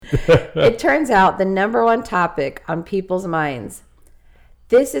It turns out the number one topic on people's minds.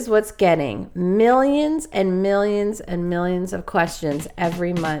 This is what's getting millions and millions and millions of questions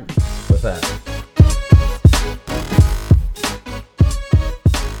every month. What's that?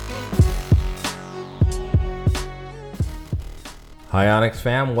 Hi, Onyx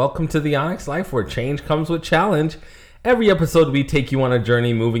fam. Welcome to the Onyx Life, where change comes with challenge. Every episode, we take you on a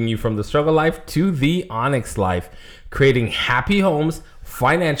journey moving you from the struggle life to the Onyx Life, creating happy homes,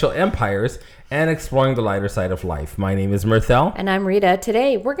 financial empires, and exploring the lighter side of life. My name is Myrthel. And I'm Rita.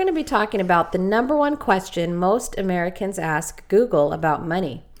 Today, we're going to be talking about the number one question most Americans ask Google about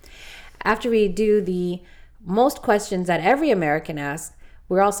money. After we do the most questions that every American asks,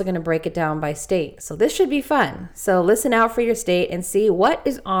 we're also going to break it down by state. So this should be fun. So listen out for your state and see what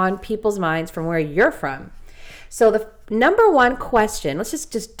is on people's minds from where you're from. So the number one question, let's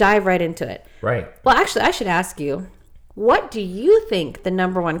just dive right into it. Right. Well, actually, I should ask you, what do you think the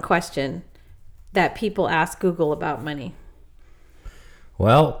number one question that people ask Google about money?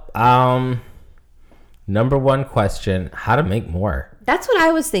 Well, number one question, how to make more. That's what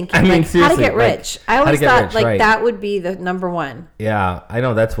I was thinking. I mean, how to get rich. I always thought right. that would be the number one. Yeah, I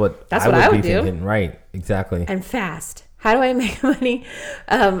know that's what I would be thinking. Right, exactly. And fast. How do I make money?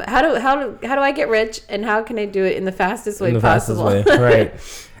 How do I get rich? And how can I do it in the fastest way possible? Fastest way,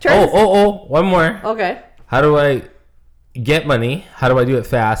 right. One more. Okay. How do I get money? How do I do it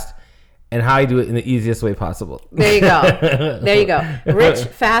fast? And how I do it in the easiest way possible. There you go. There you go. Rich,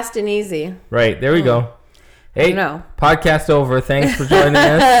 fast, and easy. Right. There we go. Hey, podcast over. Thanks for joining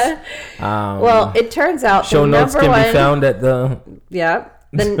us. Well, it turns out show notes can be found at the... Yeah.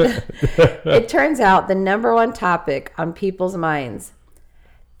 It turns out the number one topic on people's minds.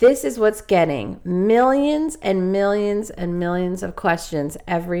 This is what's getting millions and millions and millions of questions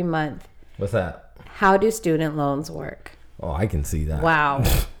every month. What's that? How do student loans work? Oh, I can see that. Wow.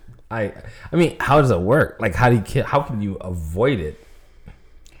 I mean, how does it work? Like, how can you avoid it?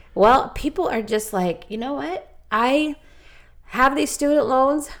 Well, people are just like, you know what? I have these student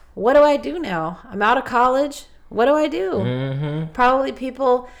loans. What do I do now? I'm out of college. What do I do? Mm-hmm. Probably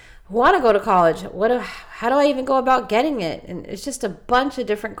people want to go to college. How do I even go about getting it? And it's just a bunch of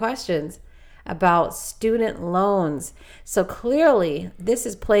different questions about student loans. So clearly, this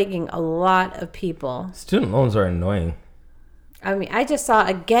is plaguing a lot of people. Student loans are annoying. I mean, I just saw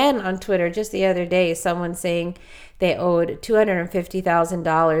again on Twitter just the other day someone saying they owed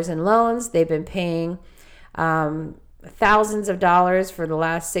 $250,000 in loans. They've been paying thousands of dollars for the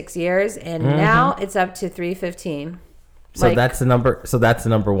last 6 years, and now it's up to $315,000. So that's the number. So that's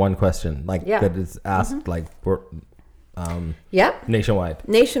the number one question, that is asked, nationwide.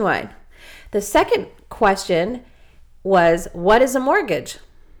 Nationwide. The second question was, what is a mortgage?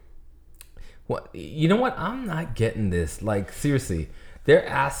 What, you know what? I'm not getting this. Like, seriously, they're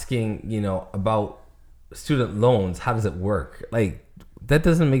asking, about student loans. How does it work? Like, that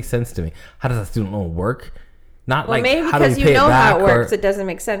doesn't make sense to me. How does a student loan work? Not well, like maybe how because do we pay how it back, works, it doesn't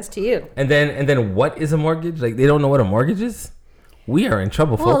make sense to you. And then what is a mortgage? Like, they don't know what a mortgage is. We are in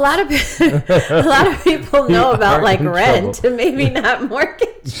trouble, folks. Well, a lot of people know about like rent, maybe not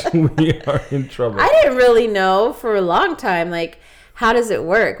mortgage. We are in trouble. I didn't really know for a long time, like, how does it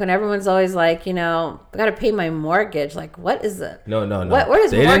work? When everyone's always like, I got to pay my mortgage. Like, what is it? No. Where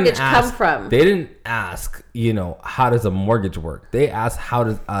does mortgage come from? They didn't ask, how does a mortgage work? They asked, how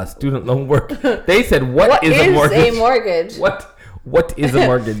does a student loan work? They said, what is a mortgage? What is a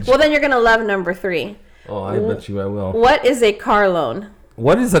mortgage? Well, then you're going to love number 3. Oh, I bet you I will. What is a car loan?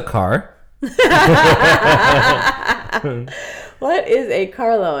 What is a car? What is a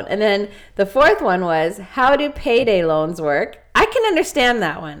car loan? And then the fourth one was, how do payday loans work? I can understand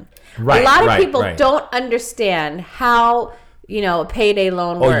that one. Right, a lot of people don't understand how, a payday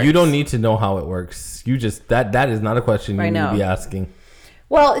loan works. Oh, you don't need to know how it works. You just, that is not a question you need to be asking.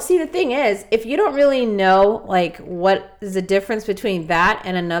 Well, see, the thing is, if you don't really know, like, what is the difference between that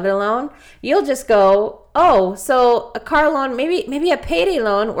and another loan, you'll just go, oh, so a car loan, maybe a payday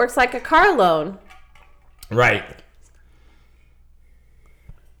loan works like a car loan. Right.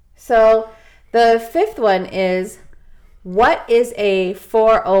 So the fifth one is, what is a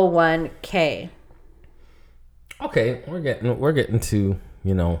 401k? Okay, we're getting to,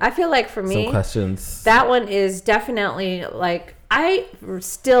 I feel like for me, some questions. That one is definitely like, I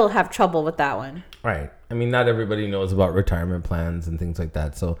still have trouble with that one. Right. I mean, not everybody knows about retirement plans and things like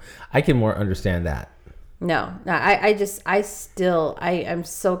that, so I can more understand that. No, I am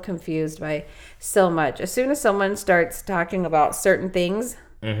so confused by so much. As soon as someone starts talking about certain things,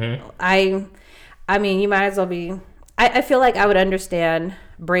 I mean, you might as well be. I feel like I would understand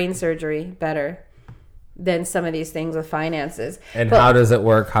brain surgery better than some of these things with finances. And how does it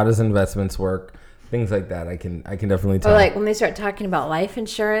work? How does investments work? Things like that. I can definitely tell. Or like when they start talking about life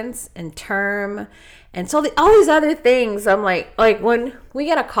insurance and term and so all these other things, I'm like when we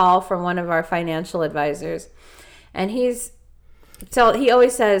get a call from one of our financial advisors, and he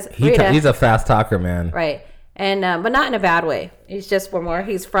always says, he's a fast talker, man. Right. And but not in a bad way. He's just where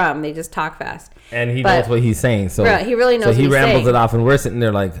he's from. They just talk fast. And he knows what he's saying. So he really knows. So he what he's rambles saying. it off, and we're sitting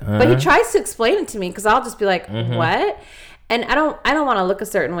there like. But he tries to explain it to me because I'll just be like, "What?" And I don't want to look a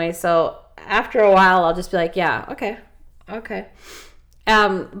certain way. So after a while, I'll just be like, "Yeah, okay."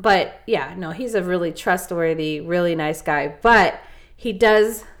 But yeah, no, he's a really trustworthy, really nice guy. But he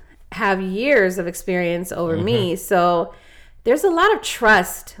does have years of experience over me, so. There's a lot of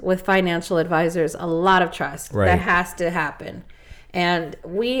trust with financial advisors, a lot of trust that has to happen. And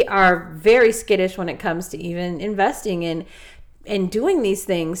we are very skittish when it comes to even investing in doing these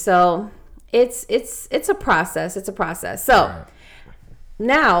things. So it's a process. It's a process. So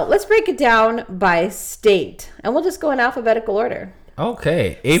now let's break it down by state. And we'll just go in alphabetical order.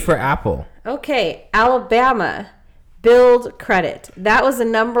 Okay. A for Apple. Okay. Alabama, build credit. That was the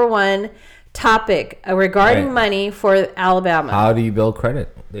number one topic regarding money for Alabama. How do you build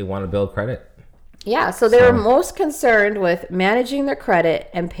credit? They want to build credit. Yeah, so they were most concerned with managing their credit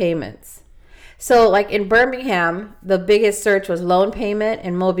and payments. So like in Birmingham, the biggest search was loan payment.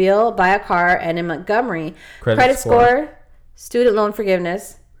 In Mobile, buy a car. And in Montgomery, credit score, student loan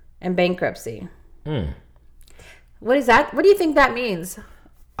forgiveness, and bankruptcy. What is that? What do you think that means?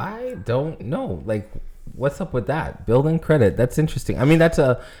 I don't know. Like, what's up with that? Building credit. That's interesting. I mean, that's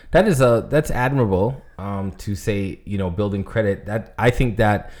admirable to say, building credit. That I think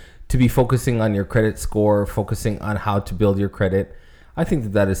that to be focusing on your credit score, focusing on how to build your credit, I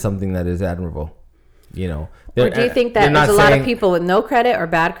think that is something that is admirable. Or do you think that there's a lot of people with no credit or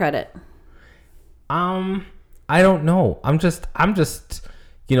bad credit? I don't know. I'm just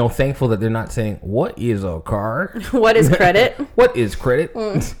thankful that they're not saying, what is a car? What is credit? What is credit?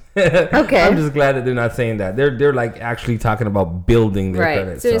 Okay. I'm just glad that they're not saying that. They're like actually talking about building their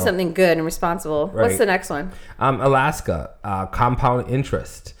credit. Doing something good and responsible. Right. What's the next one? Alaska, compound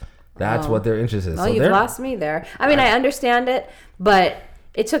interest. That's what they're interested in. Oh, you've lost me there. I mean, I understand it, but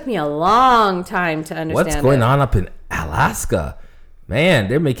it took me a long time to understand what's going on up in Alaska. Man,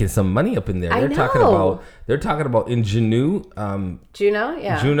 they're making some money up in there. They're talking about in Juneau,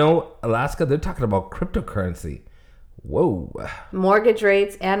 Alaska. They're talking about cryptocurrency. Whoa. Mortgage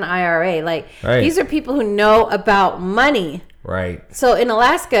rates and IRA. These are people who know about money. Right. So in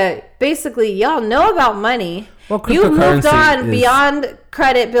Alaska, basically, y'all know about money. Well, you moved on beyond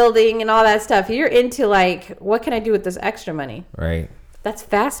credit building and all that stuff. You're into what can I do with this extra money? Right. That's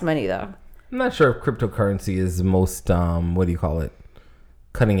fast money, though. I'm not sure if cryptocurrency is the most,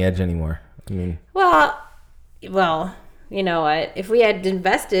 cutting edge anymore. I mean, well, you know what? If we had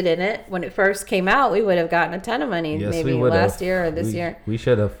invested in it when it first came out, we would have gotten a ton of money. Yes, maybe last year or this year. We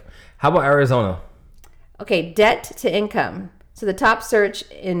should have. How about Arizona? Okay, debt to income. So the top search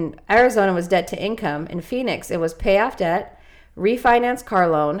in Arizona was debt to income. In Phoenix, it was pay off debt, refinance car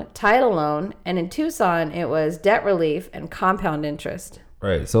loan, title loan, and in Tucson, it was debt relief and compound interest.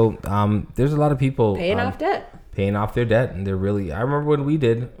 Right. So there's a lot of people paying off debt. Paying off their debt, and they're really. I remember when we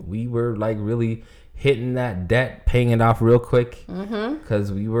were really hitting that debt, paying it off real quick,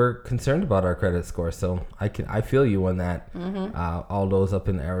 because we were concerned about our credit score. So I feel you on that. All those up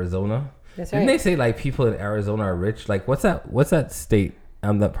in Arizona. That's right. Didn't they say people in Arizona are rich? What's that state?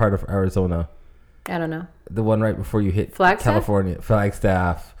 That part of Arizona. I don't know. The one right before you hit California,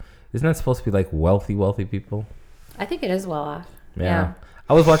 Flagstaff. Isn't that supposed to be wealthy people? I think it is well off. Yeah.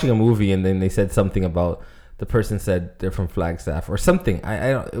 I was watching a movie, and then they said something about. The person said they're from Flagstaff or something. I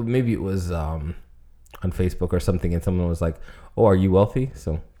don't. Maybe it was on Facebook or something, and someone was like, "Oh, are you wealthy?"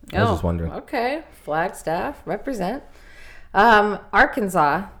 So I was just wondering. Okay, Flagstaff represent.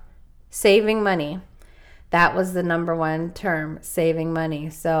 Arkansas, saving money. That was the number one term, saving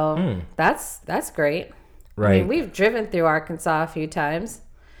money. So that's great. Right. I mean, we've driven through Arkansas a few times.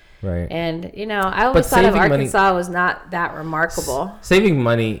 Right. And I always thought of Arkansas was not that remarkable. Saving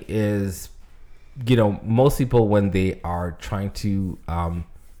money is. Most people, when they are trying to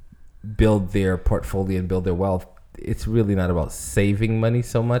build their portfolio and build their wealth, it's really not about saving money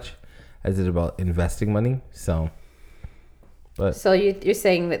so much as it's about investing money. So you're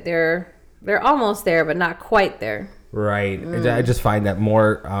saying that they're almost there, but not quite there. Right. I just find that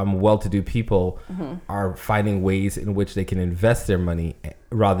more well-to-do people are finding ways in which they can invest their money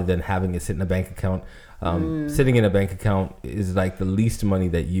rather than having it sit in a bank account. Sitting in a bank account is like the least money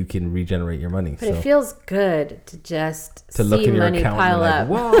that you can regenerate your money. But it feels good to just to look in your money account pile and up.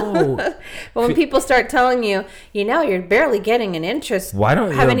 Whoa! But when people start telling you, you're barely getting an interest. Why don't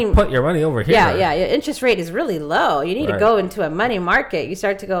you put your money over here? Yeah. Your interest rate is really low. You need to go into a money market. You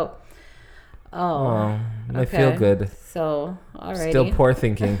start to go, I feel good. So, alrighty. Still poor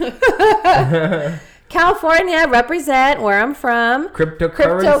thinking. California, represent where I'm from.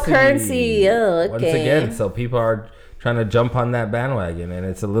 Cryptocurrency. Oh, okay. Once again, so people are trying to jump on that bandwagon, and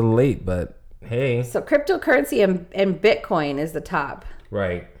it's a little late, but hey. So cryptocurrency and Bitcoin is the top.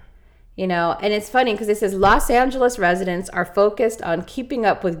 Right. And it's funny because it says Los Angeles residents are focused on keeping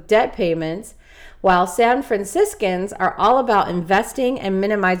up with debt payments, while San Franciscans are all about investing and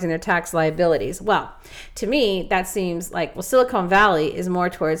minimizing their tax liabilities. Well, to me, that seems like, Silicon Valley is more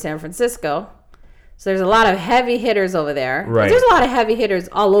towards San Francisco. So there's a lot of heavy hitters over there. Right. There's a lot of heavy hitters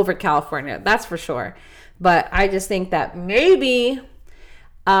all over California. That's for sure. But I just think that maybe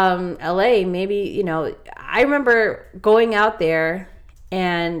LA, I remember going out there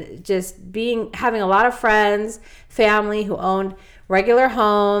and just having a lot of friends, family who owned regular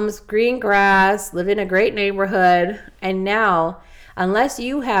homes, green grass, live in a great neighborhood. And now, unless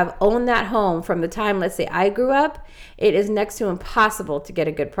you have owned that home from the time, let's say, I grew up, it is next to impossible to get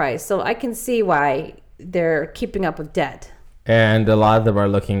a good price. So I can see why they're keeping up with debt. And a lot of them are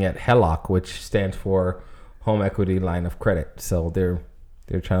looking at HELOC, which stands for Home Equity Line of Credit. So they're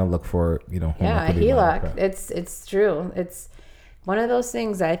trying to look for, home equity HELOC. It's true. It's one of those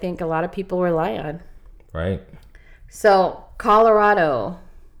things I think a lot of people rely on. Right. So Colorado,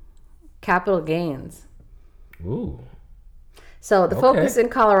 capital gains. Ooh. So the focus in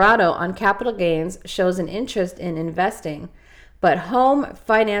Colorado on capital gains shows an interest in investing, but home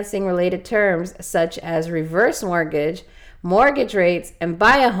financing related terms such as reverse mortgage rates, and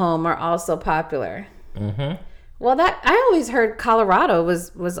buy a home are also popular. Mm-hmm. Well, I always heard Colorado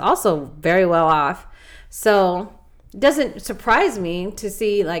was also very well off. So it doesn't surprise me to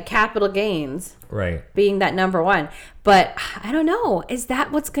see like capital gains being that number one. But I don't know. Is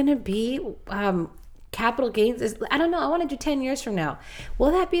that what's going to be capital gains? I don't know. I want to do 10 years from now.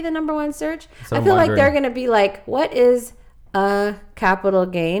 Will that be the number one search? So I feel like they're going to be like, what is a capital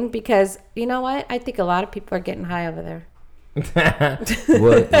gain? Because you know what? I think a lot of people are getting high over there.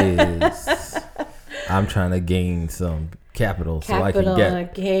 What is... I'm trying to gain some capital so I can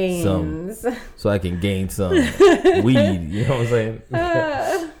get gains. So I can gain some weed. You know what I'm saying?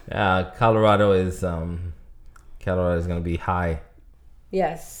 Colorado is going to be high.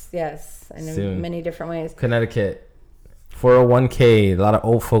 Yes, and in many different ways. Connecticut, 401k. A lot of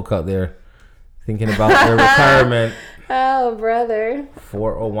old folk out there thinking about their retirement. Oh, brother.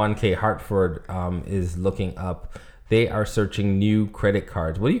 401k. Hartford is looking up. They are searching new credit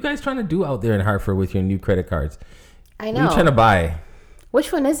cards. What are you guys trying to do out there in Hartford with your new credit cards? I know. What are you trying to buy?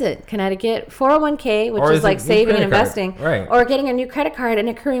 Which one is it? Connecticut? 401k, which is like saving and investing. Right. Or getting a new credit card and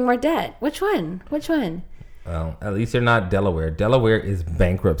accruing more debt. Which one? Well, at least they're not Delaware. Delaware is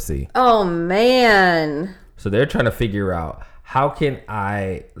bankruptcy. Oh, man. So they're trying to figure out, how can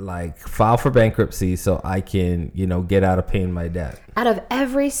I file for bankruptcy so I can, get out of paying my debt? Out of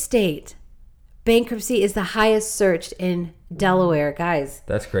every state, bankruptcy is the highest searched in Delaware, guys.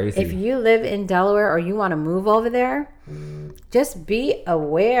 That's crazy. If you live in Delaware or you want to move over there, just be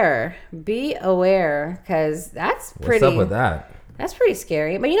aware. Be aware, because that's pretty... What's up with that? That's pretty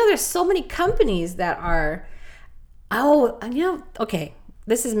scary. But there's so many companies that are... okay,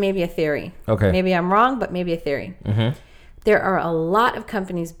 this is maybe a theory. Okay. Maybe I'm wrong, but maybe a theory. Mm-hmm. There are a lot of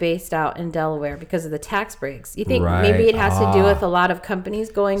companies based out in Delaware because of the tax breaks. You think maybe it has to do with a lot of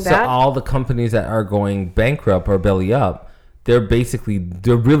companies going bad? So all the companies that are going bankrupt or belly up, they're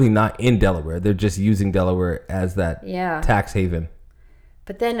really not in Delaware. They're just using Delaware as that tax haven.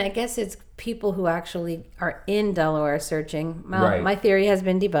 But then I guess it's people who actually are in Delaware searching. Well, my theory has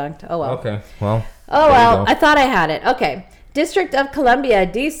been debunked. Oh, well. Okay, well. Oh, well, I thought I had it. Okay. District of Columbia,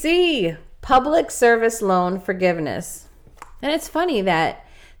 D.C., public service loan forgiveness. And it's funny that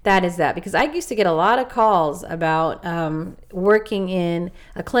is that, because I used to get a lot of calls about working in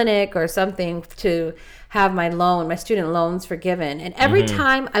a clinic or something to have my student loans forgiven. And every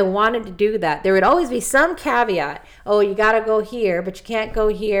time I wanted to do that, there would always be some caveat. Oh, you got to go here, but you can't go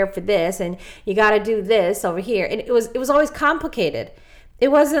here for this. And you got to do this over here. And it was always complicated. It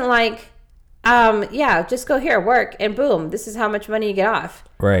wasn't like Yeah, just go here, work, and boom, this is how much money you get off.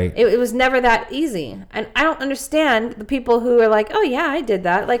 Right. It was never that easy. And I don't understand the people who are like, oh, yeah, I did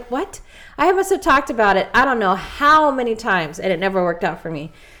that. Like, what? I must have talked about it, I don't know how many times, and it never worked out for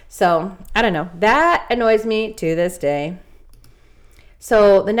me. So, I don't know. That annoys me to this day.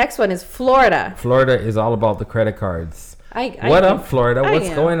 So, the next one is Florida. Florida is all about the credit cards. What up, Florida? What's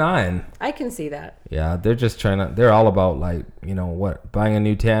going on? I can see that. Yeah, they're just they're all about, like, buying a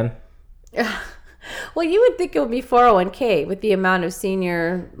new tan? Well, you would think it would be 401k with the amount of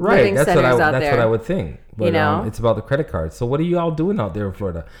senior living centers out there. That's what I would think. But, it's about the credit cards. So what are you all doing out there in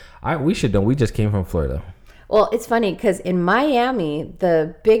Florida? We should know. We just came from Florida. Well, it's funny because in Miami,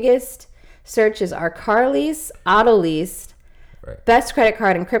 the biggest searches are car lease, auto lease, right, best credit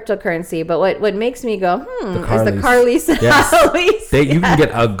card, and cryptocurrency. But what makes me go, is the car lease and auto lease. You can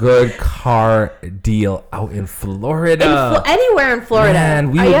get a good car deal out in Florida. Anywhere in Florida.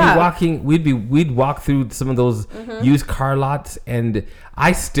 Man, we would be walking. We'd walk through some of those used car lots, and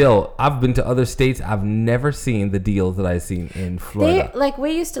I've been to other states. I've never seen the deals that I've seen in Florida.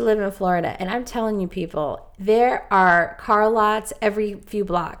 We used to live in Florida, and I'm telling you, people, there are car lots every few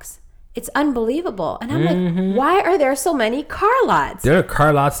blocks. It's unbelievable. And I'm like, why are there so many car lots? There are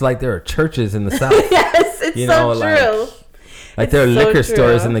car lots like there are churches in the South. Yes, it's so true. Like there are liquor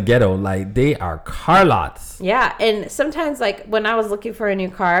stores in the ghetto. Like they are car lots. Yeah. And sometimes, like when I was looking for a new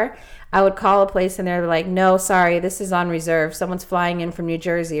car, I would call a place and they're like, no, sorry, this is on reserve. Someone's flying in from New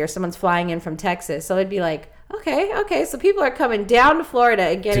Jersey or someone's flying in from Texas. So it'd be like, okay. So people are coming down to Florida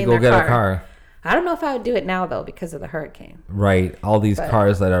and getting their car. To go get a car. I don't know if I would do it now, though, because of the hurricane. Right. All these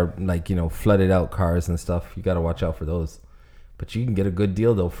cars that are like, flooded out cars and stuff. You got to watch out for those. But you can get a good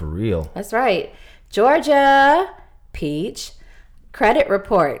deal, though, for real. That's right. Georgia, Peach, credit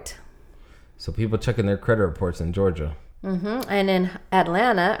report. So people checking their credit reports in Georgia. Mm-hmm. And in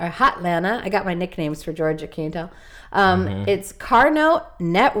Atlanta, or Hotlanta, I got my nicknames for Georgia, can you tell? It's car note,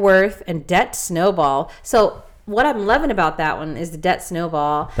 net worth, and debt snowball. So what I'm loving about that one is the debt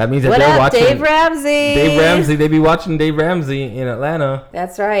snowball. That means that they're watching Dave Ramsey. Dave Ramsey. They be watching Dave Ramsey in Atlanta.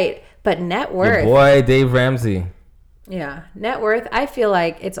 That's right. But net worth. Your boy, Dave Ramsey. Yeah. Net worth. I feel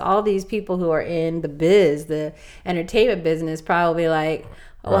like it's all these people who are in the entertainment business, probably like,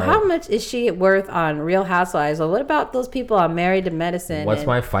 well, how much is she worth on Real Housewives? Well, what about those people on Married to Medicine? What's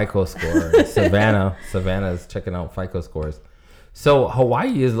my FICO score? Savannah is checking out FICO scores. So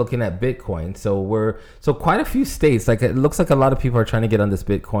Hawaii is looking at Bitcoin. So quite a few states, like it looks like a lot of people are trying to get on this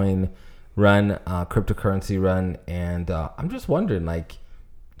Bitcoin run, cryptocurrency run. And I'm just wondering, like,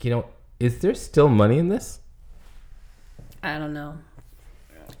 is there still money in this? I don't know.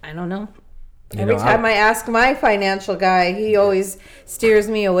 Every time I ask my financial guy, he always steers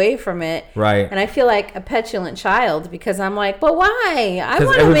me away from it. Right. And I feel like a petulant child because I'm like, but why? I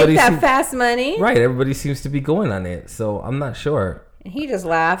want to make that fast money. Right. Everybody seems to be going on it. So I'm not sure. And he just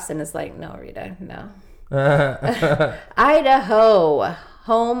laughs and is like, no, Rita, no. Idaho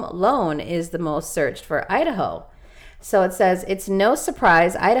home loan is the most searched for Idaho. So it says, it's no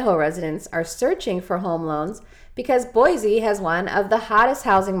surprise Idaho residents are searching for home loans because Boise has one of the hottest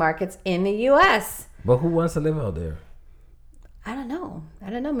housing markets in the U.S. But who wants to live out there? I don't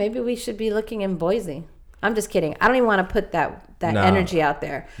know. Maybe we should be looking in Boise. I'm just kidding. I don't even want to put that energy out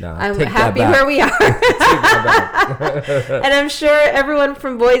there. No, I'm happy where we are. And I'm sure everyone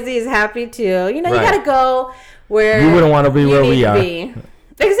from Boise is happy too. You got to go where you wouldn't want to be where we are.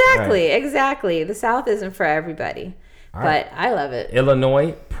 Exactly. The South isn't for everybody. But I love it.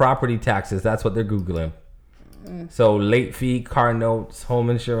 Illinois, property taxes. That's what they're Googling. So late fee, car notes,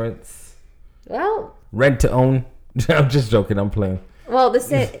 home insurance. Well, rent to own. I'm just joking. I'm playing. Well,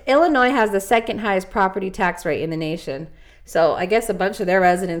 Illinois has the second highest property tax rate in the nation. So I guess a bunch of their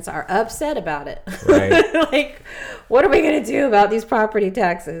residents are upset about it. Right. Like, what are we going to do about these property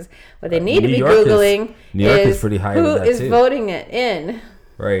taxes? What they need to be Googling New York is pretty high who is voting it in.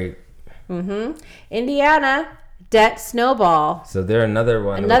 Right. Mm-hmm. Indiana, debt snowball. So they're another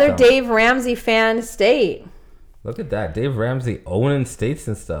one. Another Dave Ramsey fan state. Look at that. Dave Ramsey owning states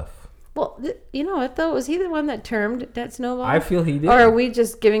and stuff. Well, you know what, though? Was he the one that termed debt snowball? I feel he did. Or are we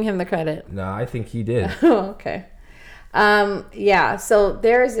just giving him the credit? No, I think he did. Oh, okay. Yeah, so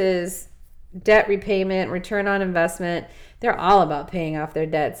theirs is debt repayment, return on investment. They're all about paying off their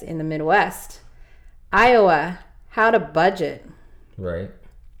debts in the Midwest. Iowa, how to budget. Right.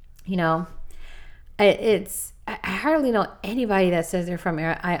 I hardly know anybody that says they're from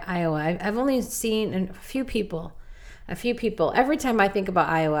Iowa. I've only seen a few people. Every time I think about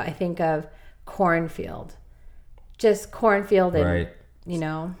Iowa, I think of cornfield. Just cornfield and, right.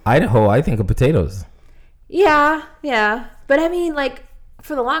 Idaho, I think of potatoes. Yeah. But I mean, like,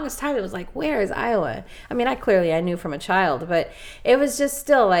 for the longest time, it was like, where is Iowa? I mean, I knew from a child, but it was just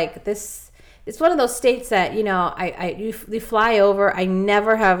still like this. It's one of those states that, you know, you fly over. I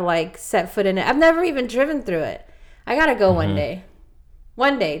never have like set foot in it. I've never even driven through it. I got to go one day,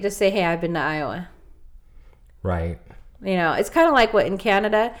 just say, hey, I've been to Iowa. Right. You know, it's kind of like what in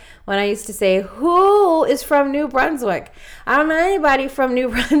Canada, when I used to say, who is from New Brunswick? I don't know anybody from New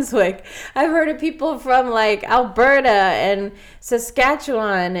Brunswick. I've heard of people from like Alberta and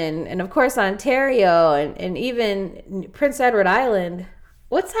Saskatchewan and of course Ontario and even Prince Edward Island.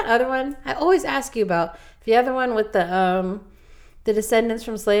 What's that other one? I always ask you about. The other one with the descendants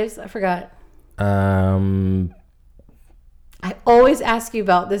from slaves? I forgot. I always ask you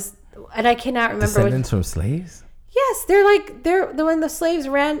about this, and I cannot remember. Descendants from slaves? Yes, they're when the slaves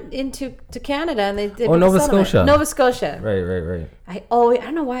ran into Canada and they did. Nova Scotia. Nova Scotia. Right. I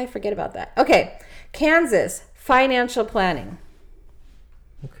don't know why I forget about that. Okay, Kansas, financial planning.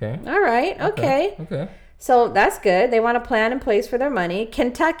 Okay. All right. Okay. So that's good. They want a plan in place for their money.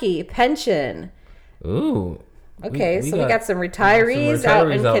 Kentucky, pension. Ooh. Okay, we got some retirees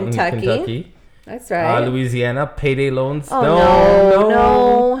out in Kentucky. That's right. Louisiana, payday loans.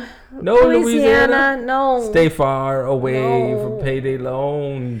 Oh, No, Louisiana. No. Stay far away from payday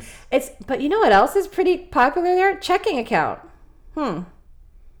loans. But you know what else is pretty popular there? Checking account.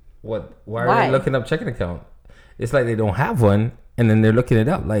 What? Why are they looking up checking account? It's like they don't have one, and then they're looking it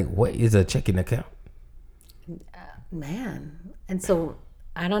up. Like, what is a checking account? Man. And so,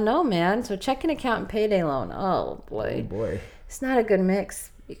 I don't know, man. So checking account and payday loan. Oh, boy. It's not a good mix.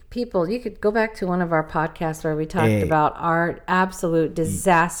 People, you could go back to one of our podcasts where we talked about our absolute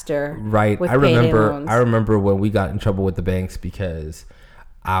disaster. Right. With I remember when we got in trouble with the banks because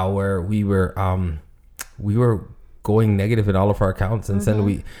we were going negative in all of our accounts, and then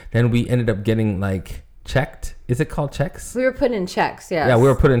we ended up getting like checked. Is it called checks? We were putting in checks. Yes. Yeah, we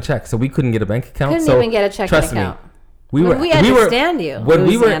were putting checks, so we couldn't get a bank account. Couldn't even get a checking account. We understand you,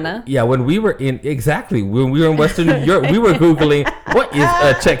 Louisiana. When we were in Western New York, we were Googling, what is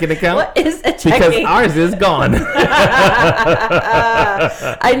a checking account? What is a checking? Because ours is gone.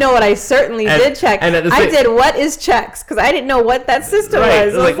 I know what I certainly did check. I did what is checks, because I didn't know what that system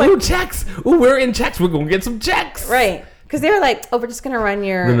was. Like, ooh, checks. Ooh, we're in checks. We're going to get some checks. Right. Because they were like, oh, we're just going to run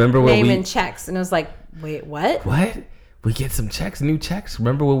your name in checks. And it was like, wait, what? What? We get some checks, new checks.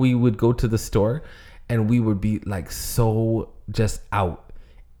 Remember when we would go to the store? And we would be like so just out.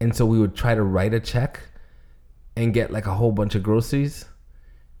 And so we would try to write a check and get like a whole bunch of groceries,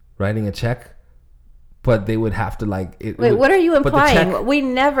 writing a check. But they would have to like... what are you implying? We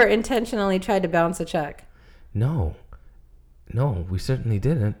never intentionally tried to bounce a check. No, we certainly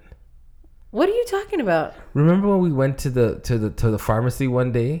didn't. What are you talking about? Remember when we went to the pharmacy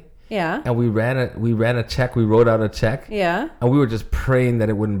one day? Yeah. And we ran a check. We wrote out a check. Yeah. And we were just praying that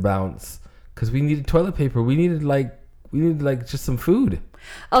it wouldn't bounce. Because we needed toilet paper. We needed just some food.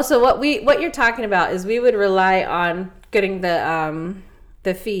 Oh, so what you're talking about is we would rely on getting the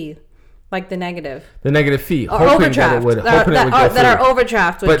fee, like the negative fee, or overdraft. That our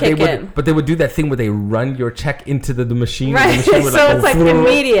overdraft would kick in. But they would do that thing where they run your check into the machine. Right. And the machine would so it's like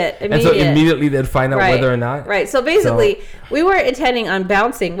immediate. And so immediately they'd find out whether or not. Right. So basically, we were intending on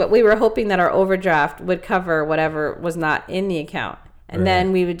bouncing, but we were hoping that our overdraft would cover whatever was not in the account. And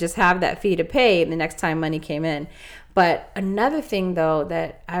then we would just have that fee to pay the next time money came in. But another thing, though,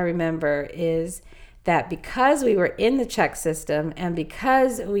 that I remember is that because we were in the check system and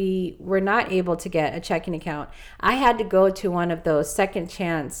because we were not able to get a checking account, I had to go to one of those second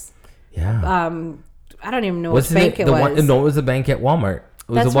chance. Yeah. I don't even know which bank it was. No, it was a bank at Walmart. It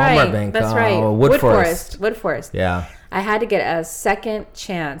was a Walmart bank. That's right. Woodforest. Yeah. I had to get a second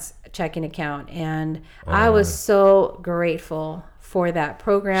chance checking account, and I was so grateful for that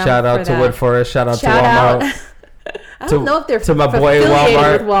program. Shout out to Woodforest. Shout out to Walmart. I don't know if they're to my boy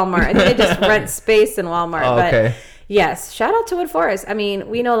affiliated with Walmart. I think they just rent space in Walmart. Okay. But yes, shout out to Woodforest. I mean,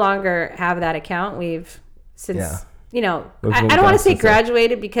 we no longer have that account. We've since I don't want to say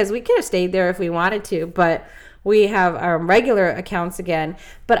graduated because we could have stayed there if we wanted to, but we have our regular accounts again.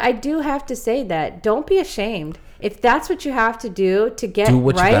 But I do have to say that don't be ashamed. If that's what you have to do to get right, do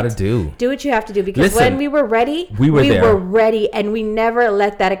what you gotta do. Do what you have to do, because when we were ready, we were ready, and we never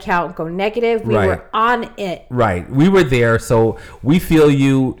let that account go negative. We were on it. Right. We were there, so we feel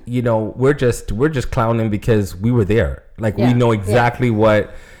you. You know, we're just clowning because we were there. Like we know exactly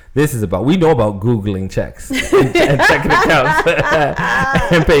what this is about. We know about Googling checks and checking accounts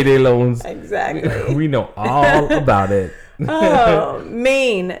and payday loans. Exactly. We know all about it. Oh,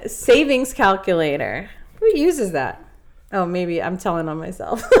 Maine savings calculator. Who uses that? Oh, maybe I'm telling on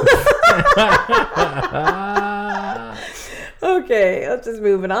myself. Okay, let's just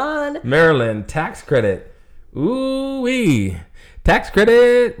move it on. Maryland, tax credit. Ooh-wee. Tax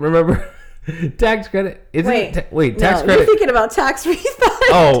credit. Remember? Tax credit. Tax credit. You're thinking about tax refund.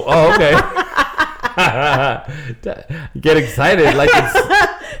 Oh, okay. Get excited like it's...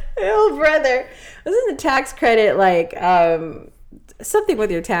 Oh, brother. Isn't the tax credit like something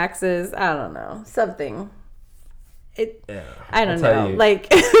with your taxes? I don't know. Something. I don't know. Like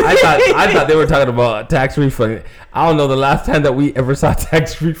I thought they were talking about tax refund. I don't know the last time that we ever saw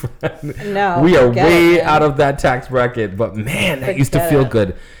tax refund. No, we are way out of that tax bracket. But man, that used to feel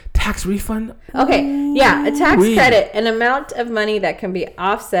good. Tax refund. Okay, yeah, a tax credit, an amount of money that can be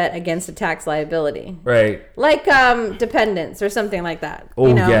offset against a tax liability. Right. Like dependents or something like that. Oh,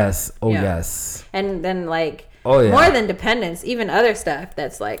 you know? yes. Oh, yeah. yes. And then like. Oh, yeah. More than dependents, even other stuff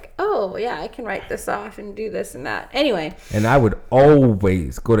that's like, oh, yeah, I can write this off and do this and that. Anyway. And I would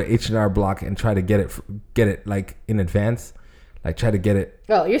always go to H&R Block and try to get it like in advance. Like try to get it.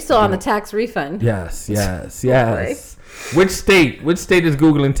 Oh, you're still on the tax refund. Yes. Which state is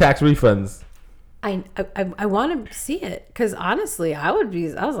Googling tax refunds? I want to see it because honestly, I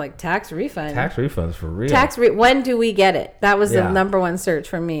was like tax refund. Tax refunds for real. When do we get it? That was the number one search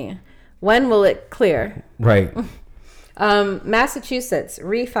for me. When will it clear? Right. Massachusetts,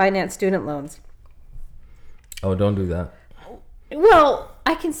 refinance student loans. Oh, don't do that. Well,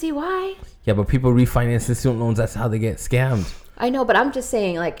 I can see why. Yeah, but people refinance the student loans. That's how they get scammed. I know, but I'm just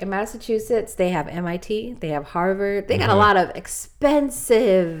saying, like in Massachusetts, they have MIT, they have Harvard. They got a lot of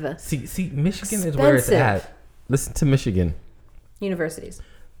expensive. See, Michigan is where it's at. Listen to Michigan. Universities.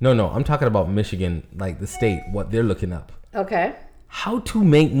 No, I'm talking about Michigan, like the state, what they're looking up. Okay. How to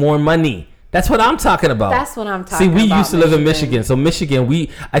make more money. That's what I'm talking about. That's what I'm talking about. See, we used to live in Michigan. So Michigan,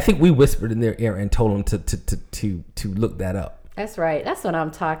 I think we whispered in their ear and told them to look that up. That's right. That's what I'm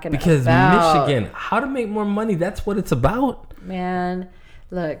talking about. Because Michigan, how to make more money, that's what it's about. Man,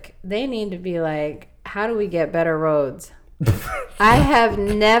 look, they need to be like, how do we get better roads? I have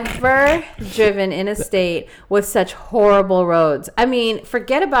never driven in a state with such horrible roads. I mean,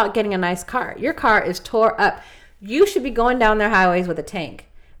 forget about getting a nice car. Your car is tore up. You should be going down their highways with a tank.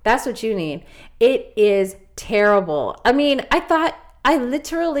 That's what you need. It is terrible. I mean, I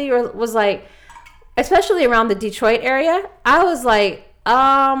literally was like, especially around the Detroit area, I was like,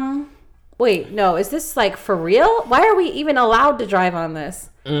 wait, no, is this like for real? Why are we even allowed to drive on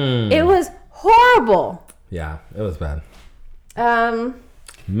this? It was horrible. Yeah, it was bad.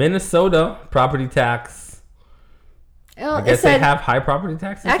 Minnesota property tax. I guess they have high property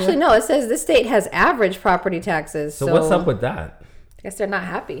taxes. Actually, no. It says this state has average property taxes. So what's up with that? I guess they're not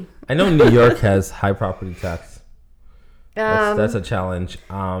happy. I know New York has high property tax. That's a challenge.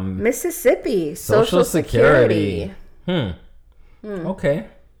 Mississippi Social Security. Okay.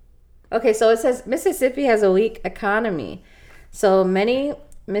 Okay, so it says Mississippi has a weak economy. So many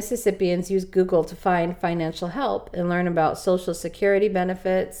Mississippians use Google to find financial help and learn about Social Security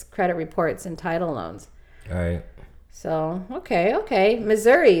benefits, credit reports, and title loans. All right. So, okay.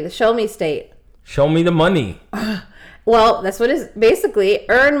 Missouri, the show me state. Show me the money. Well, that's what it is. Basically,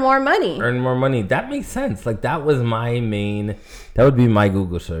 earn more money. Earn more money. That makes sense. Like, that would be my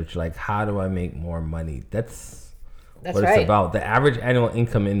Google search. Like, how do I make more money? That's what it's about. The average annual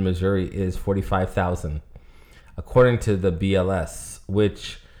income in Missouri is $45,000, according to the BLS,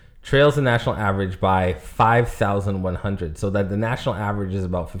 which trails the national average by 5,100. So that the national average is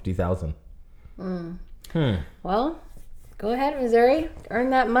about 50,000. Well, go ahead, Missouri.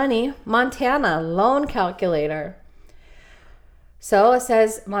 Earn that money. Montana, loan calculator. So it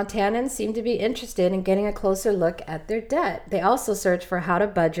says Montanans seem to be interested in getting a closer look at their debt. They also search for how to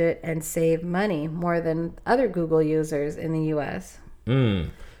budget and save money more than other Google users in the U.S.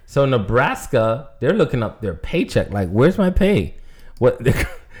 So Nebraska, they're looking up their paycheck. Like, where's my pay? What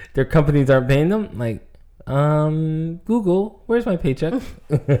their companies aren't paying them? Like, Google, where's my paycheck?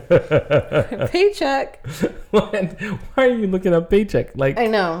 Paycheck. Why are you looking up paycheck? Like, I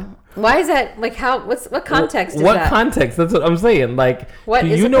know. Why is that? Like, what context is that? What context? That's what I'm saying. Like, what do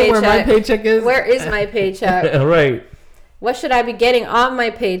is you know where my paycheck is? Where is my paycheck? Right. What should I be getting on my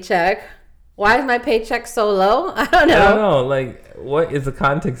paycheck? Why is my paycheck so low? I don't know. Like, what is the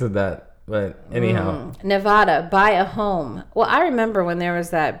context of that? But anyhow. Nevada, buy a home. Well, I remember when there was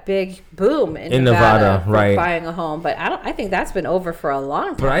that big boom in Nevada for right, buying a home, but I think that's been over for a long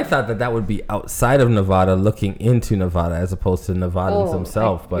time. But I thought that would be outside of Nevada, looking into Nevada, as opposed to Nevadans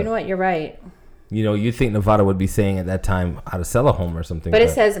themselves. But you know what? You're right. You know, you think Nevada would be saying at that time how to sell a home or something. But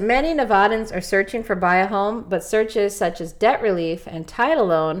it says many Nevadans are searching for buy a home, but searches such as debt relief and title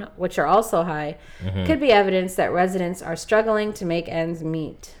loan, which are also high, could be evidence that residents are struggling to make ends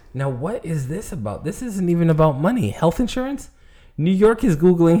meet. Now, what is this about? This isn't even about money. Health insurance? New York is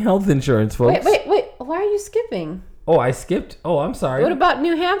Googling health insurance, folks. Wait. Why are you skipping? Oh, I skipped? Oh, I'm sorry. What about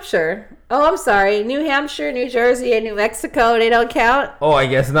New Hampshire? Oh, I'm sorry. New Hampshire, New Jersey, and New Mexico, they don't count? Oh, I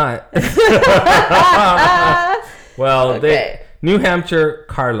guess not. Well, Okay. New Hampshire,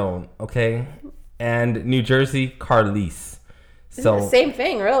 car loan, okay? And New Jersey, car lease. So Same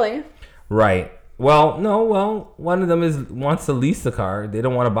thing, really. right. Well, no, one of them wants to lease the car. They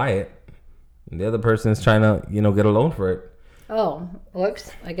don't want to buy it. And the other person is trying to, get a loan for it. Oh,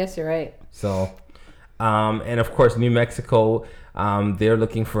 whoops. I guess you're right. So, and of course, New Mexico, they're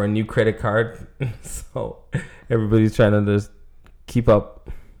looking for a new credit card. So everybody's trying to just keep up.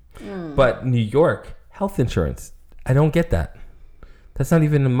 But New York, health insurance, I don't get that. That's not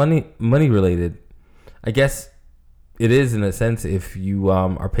even money related. I guess it is in a sense if you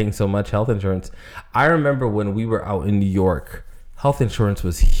are paying so much health insurance. I remember when we were out in New York, health insurance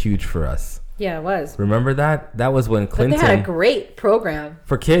was huge for us. Yeah, it was. Remember that? That was when Clinton. But they had a great program.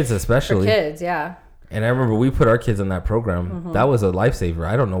 For kids, especially. For kids, yeah. And I remember we put our kids on that program. That was a lifesaver.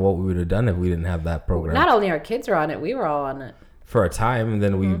 I don't know what we would have done if we didn't have that program. Not only our kids were on it, we were all on it. For a time, and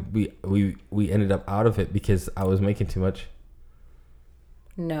then we ended up out of it because I was making too much.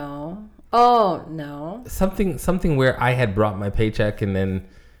 No. Oh, no. Something where I had brought my paycheck and then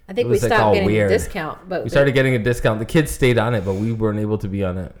I think we stopped getting a discount. But we started getting a discount. The kids stayed on it, but we weren't able to be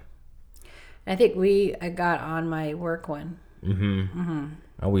on it. I think I got on my work one. And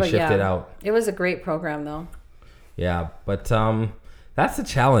we shifted out. It was a great program, though. Yeah, but that's the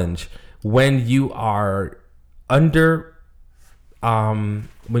challenge when you are under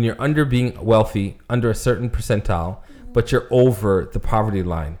being wealthy, under a certain percentile, but you're over the poverty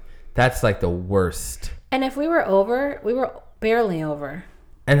line. That's like the worst. And if we were over, we were barely over.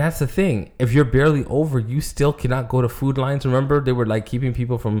 And that's the thing. If you're barely over, you still cannot go to food lines. Remember, they were like keeping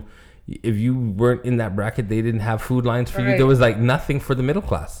people from, if you weren't in that bracket, they didn't have food lines for you. There was like nothing for the middle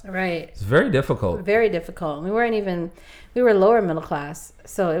class. Right. It's very difficult. Very difficult. We were lower middle class,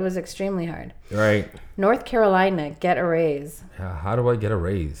 so it was extremely hard. Right. North Carolina, get a raise. Yeah, how do I get a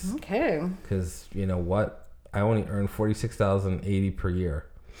raise? Okay. Because you know what? I only earn $46,080 per year.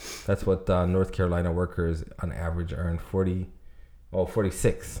 That's what North Carolina workers on average earn.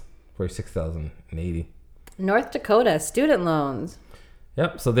 46,080. North Dakota, student loans.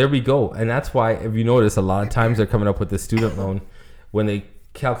 Yep. So there we go. And that's why, if you notice, a lot of times they're coming up with the student loan when they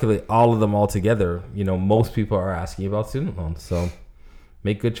calculate all of them all together. Most people are asking about student loans. So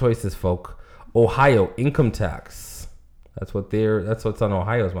make good choices, folk. Ohio, income tax. That's what's on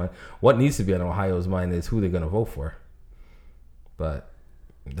Ohio's mind. What needs to be on Ohio's mind is who they're going to vote for. But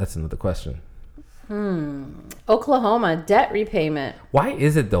that's another question. Oklahoma, debt repayment. Why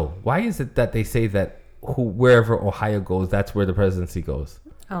is it though? Why is it that they say that wherever Ohio goes, that's where the presidency goes?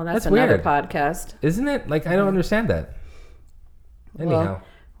 Oh, that's another weird. podcast. Isn't it? Like, I don't understand that. Anyhow. Well,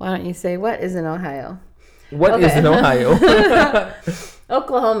 why don't you say what is in Ohio? What is in Ohio?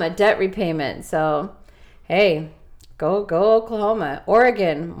 Oklahoma, debt repayment. So, hey, go Oklahoma.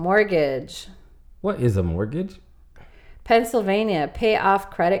 Oregon, mortgage. What is a mortgage? Pennsylvania, pay off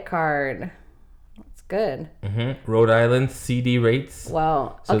credit card. That's good. Rhode Island, CD rates.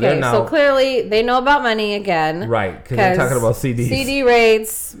 Well, So okay, so clearly they know about money again. Right, because they're talking about CDs. CD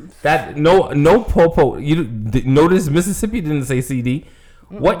rates. That no popo. You notice Mississippi didn't say CD.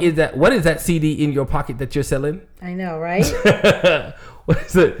 What is that? What is that CD in your pocket that you're selling? I know, right? What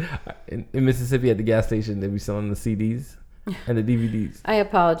is it? In Mississippi at the gas station, they be selling the CDs and the DVDs. I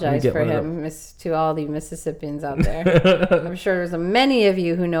apologize for him, to all the Mississippians out there. I'm sure there's many of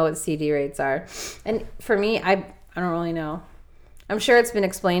you who know what CD rates are. And for me, I don't really know. I'm sure it's been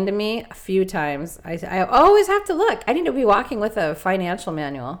explained to me a few times. I always have to look. I need to be walking with a financial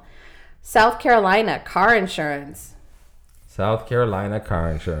manual. South Carolina, car insurance. South Carolina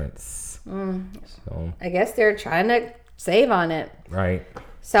car insurance. So, I guess they're trying to save on it. right.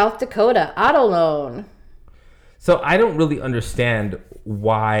 South Dakota, auto loan. So I don't really understand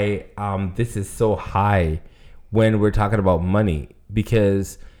why this is so high when we're talking about money,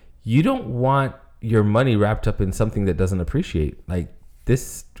 because you don't want your money wrapped up in something that doesn't appreciate. Like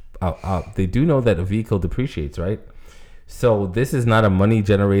this, they do know that a vehicle depreciates, right? So this is not a money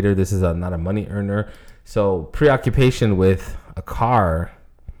generator. This is not a money earner. So preoccupation with a car,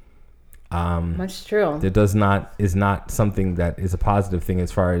 That's true. that is not something that is a positive thing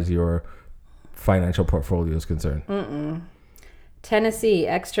as far as your financial portfolio is concerned. Tennessee,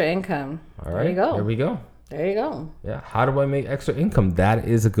 extra income. All right, There you go. There we go. There you go. Yeah. How do I make extra income? That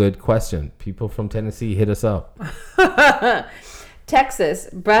is a good question. People from Tennessee, hit us up. Texas,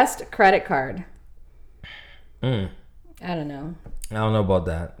 best credit card. Mm. I don't know. I don't know about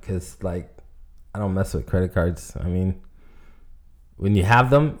that because, like, I don't mess with credit cards. I mean, when you have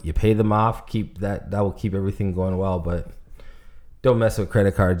them, you pay them off. Keep that. That will keep everything going well. But don't mess with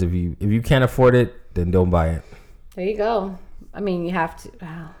credit cards. If you can't afford it, then don't buy it. There you go. I mean, you have to.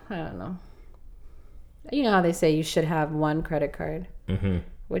 I don't know. You know how they say you should have one credit card,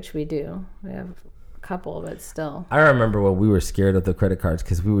 which we do. We have a couple, but still. I remember when we were scared of the credit cards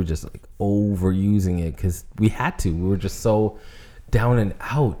because we were just like overusing it because we had to. We were just so down and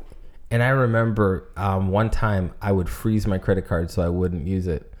out. And I remember one time I would freeze my credit card so I wouldn't use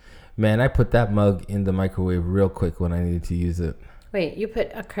it. Man, I put that mug in the microwave real quick when I needed to use it. Wait, you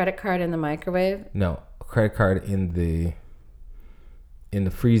put a credit card in the microwave? No, a credit card in the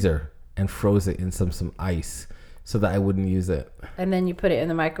freezer and froze it in some ice so that I wouldn't use it. And then you put it in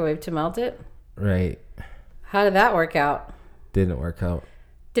the microwave to melt it? Right. How did that work out? Didn't work out.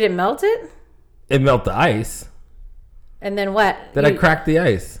 Did it melt it? It melted the ice. And then what? Then I cracked the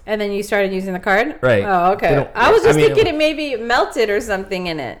ice. And then you started using the card? Right. Oh, okay. I was just thinking it maybe melted or something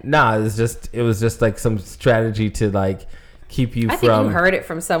in it. Nah, it was just like some strategy to like keep you I think you heard it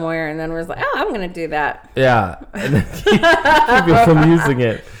from somewhere and then was like, oh, I'm going to do that. Yeah. And then keep you from using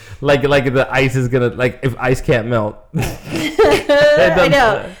it. Like the ice is going to, like if ice can't melt. I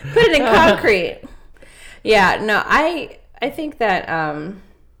know. Put it in concrete. Yeah, no, I think that, I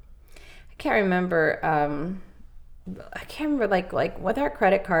can't remember, like with our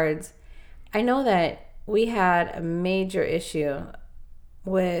credit cards, I know that we had a major issue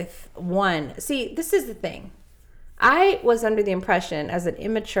with one. See, this is the thing. I was under the impression as an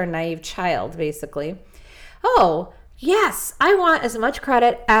immature, naive child, basically, oh, yes, I want as much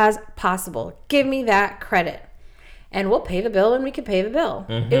credit as possible. Give me that credit. And we'll pay the bill when we can pay the bill.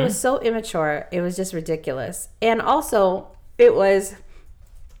 It was so immature. It was just ridiculous. And also, it was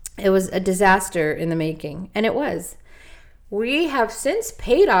a disaster in the making. And it was. We have since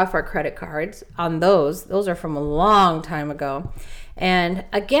paid off our credit cards on those. Those are from a long time ago. And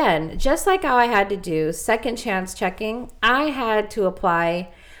again, just like how I had to do second chance checking, I had to apply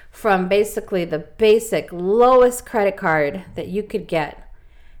from basically the basic lowest credit card that you could get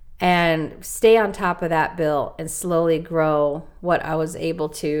and stay on top of that bill and slowly grow what I was able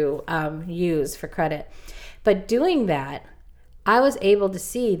to use for credit. But doing that, I was able to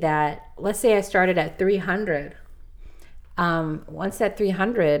see that, let's say I started at 300. Once that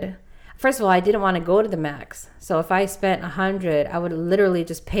 300, first of all, I didn't want to go to the max. So if I spent 100, I would literally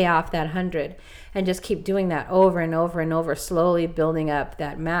just pay off that 100 and just keep doing that over and over and over, slowly building up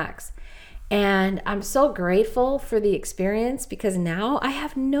that max. And I'm so grateful for the experience because now I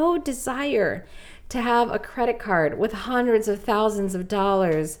have no desire to have a credit card with hundreds of thousands of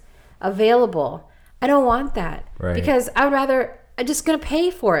dollars available. I don't want that because I'm just going to pay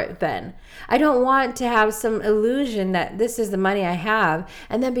for it then. I don't want to have some illusion that this is the money I have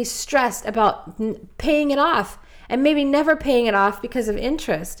and then be stressed about paying it off and maybe never paying it off because of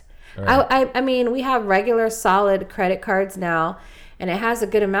interest. Right. I mean, we have regular solid credit cards now and it has a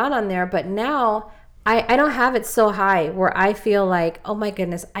good amount on there, but now I don't have it so high where I feel like, oh my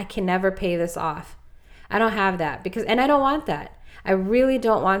goodness, I can never pay this off. I don't have that and I don't want that. I really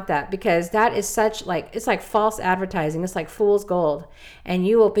don't want that because that is it's like false advertising. It's like fool's gold. And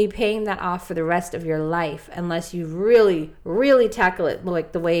you will be paying that off for the rest of your life unless you really, really tackle it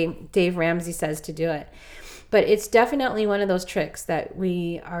like the way Dave Ramsey says to do it. But it's definitely one of those tricks that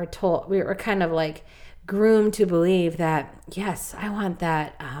we are told, we are kind of like groomed to believe that, yes, I want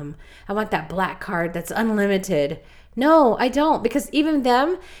that black card that's unlimited. No, I don't, because even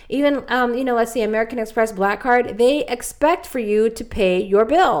let's say American Express Black Card, they expect for you to pay your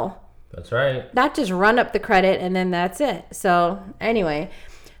bill. That's right. Not just run up the credit and then that's it. So anyway,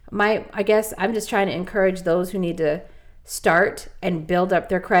 I guess I'm just trying to encourage those who need to start and build up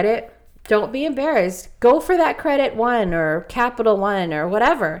their credit. Don't be embarrassed. Go for that Credit One or Capital One or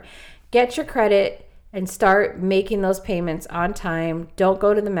whatever. Get your credit and start making those payments on time. Don't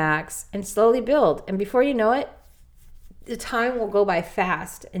go to the max and slowly build. And before you know it, the time will go by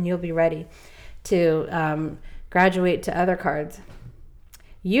fast and you'll be ready to graduate to other cards.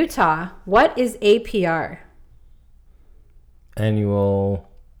 Utah, what is APR? Annual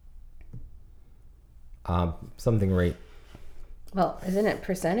something rate. Well, isn't it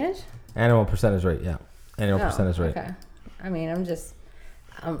percentage? Annual percentage rate, yeah. Annual percentage rate. Okay. I mean, I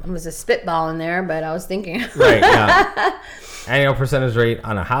was a spitballing there, but I was thinking. Right, yeah. Annual percentage rate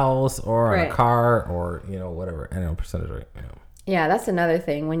on a house or on a car or, whatever. Annual percentage rate. Yeah, that's another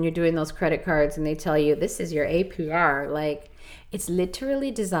thing. When you're doing those credit cards and they tell you this is your APR, like it's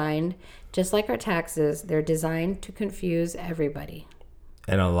literally designed, just like our taxes, they're designed to confuse everybody.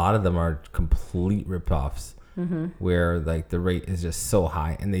 And a lot of them are complete ripoffs. where like the rate is just so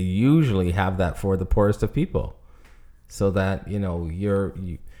high, and they usually have that for the poorest of people, so that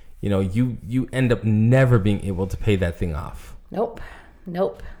you end up never being able to pay that thing off. Nope.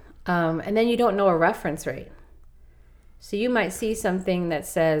 And then you don't know a reference rate. So you might see something that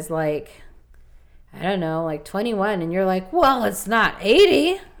says like, I don't know, like 21, and you're like, well, it's not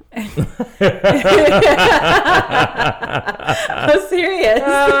 80. I'm serious.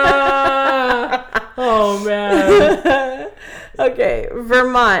 Oh man. Okay,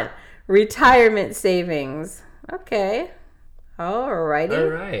 Vermont retirement savings. Okay, alrighty. All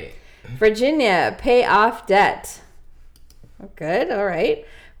right. Virginia pay off debt. Good. All right.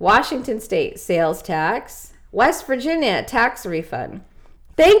 Washington State sales tax. West Virginia tax refund.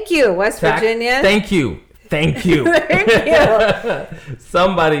 Thank you, West Virginia. Thank you. Thank you.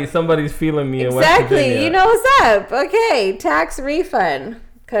 Somebody's feeling me in West Virginia. Exactly. You know what's up. Okay, tax refund.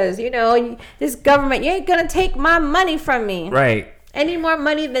 Because, this government, you ain't going to take my money from me. Right. Any more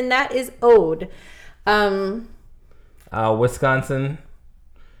money than that is owed. Wisconsin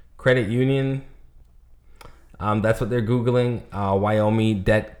credit union. That's what they're Googling. Wyoming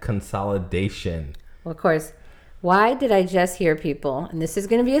debt consolidation. Well, of course. Why did I just hear, people, and this is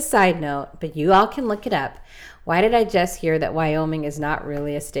going to be a side note, but you all can look it up. Why did I just hear that Wyoming is not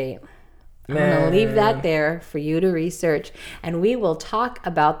really a state? I'm going to leave that there for you to research, and we will talk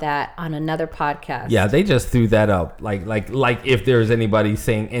about that on another podcast. Yeah, they just threw that up. Like if there's anybody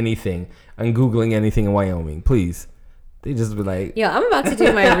saying anything and Googling anything in Wyoming, please. They just be like... Yeah, I'm about to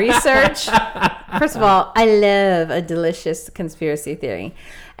do my research. First of all, I love a delicious conspiracy theory.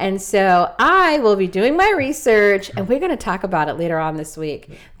 And so I will be doing my research, and we're going to talk about it later on this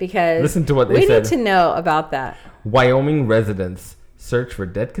week because listen to what they said. We need to know about that. Wyoming residents search for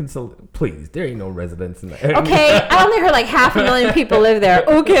debt consolidation. Please, there ain't no residents in there. Okay, I only heard like 500,000 people live there.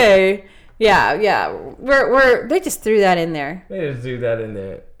 Okay. Yeah. They just threw that in there. They just threw that in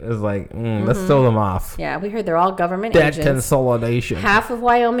there. It was like, let's throw them off. Yeah, we heard they're all government agents. Debt consolidation. Half of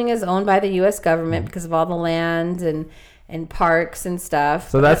Wyoming is owned by the U.S. government because of all the land and parks and stuff.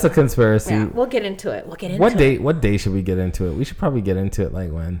 So that's a conspiracy. Yeah, we'll get into it. What day should we get into it? We should probably get into it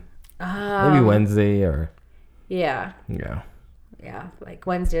like when? Maybe Wednesday or... Yeah. Yeah. Yeah, like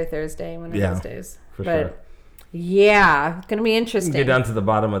Wednesday or Thursday, one of those days. For sure. Yeah, it's going to be interesting. Get down to the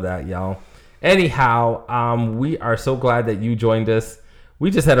bottom of that, y'all. Anyhow, we are so glad that you joined us. We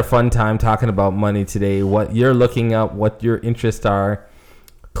just had a fun time talking about money today, what you're looking up, what your interests are.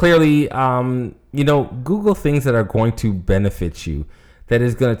 Clearly, Google things that are going to benefit you, that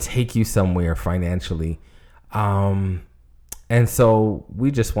is going to take you somewhere financially. And so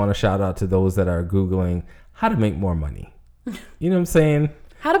we just want to shout out to those that are Googling how to make more money. You know what I'm saying?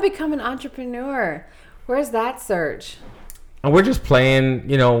 How to become an entrepreneur. Where's that search? And we're just playing,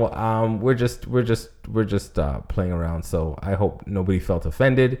 we're just playing around. So I hope nobody felt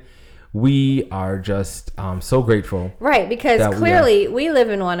offended. We are just so grateful. Right, because clearly we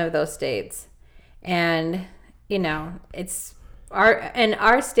live in one of those states. And, it's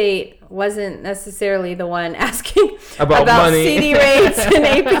our state wasn't necessarily the one asking about money. CD rates and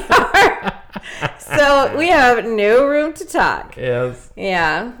APR. So we have no room to talk. Yes.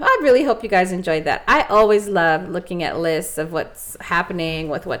 Yeah. I really hope you guys enjoyed that. I always love looking at lists of what's happening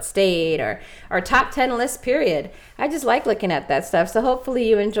with what state or top 10 list, period. I just like looking at that stuff. So hopefully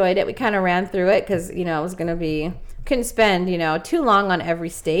you enjoyed it. We kind of ran through it because, it was going to be, couldn't spend, too long on every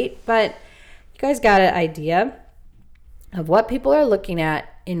state. But you guys got an idea of what people are looking at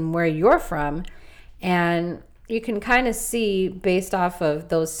in where you're from. And you can kind of see based off of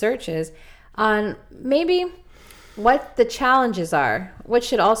those searches on maybe what the challenges are, which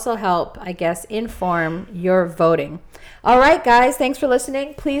should also help, I guess, inform your voting. All right, guys, thanks for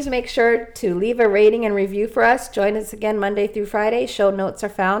listening. Please make sure to leave a rating and review for us. Join us again Monday through Friday. Show notes are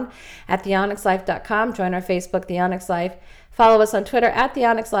found at theonyxlife.com. Join our Facebook, The Onyx Life. Follow us on Twitter at The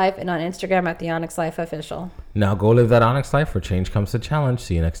Onyx Life and on Instagram at The Onyx Life Official. Now go live that Onyx life where change comes to challenge.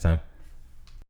 See you next time.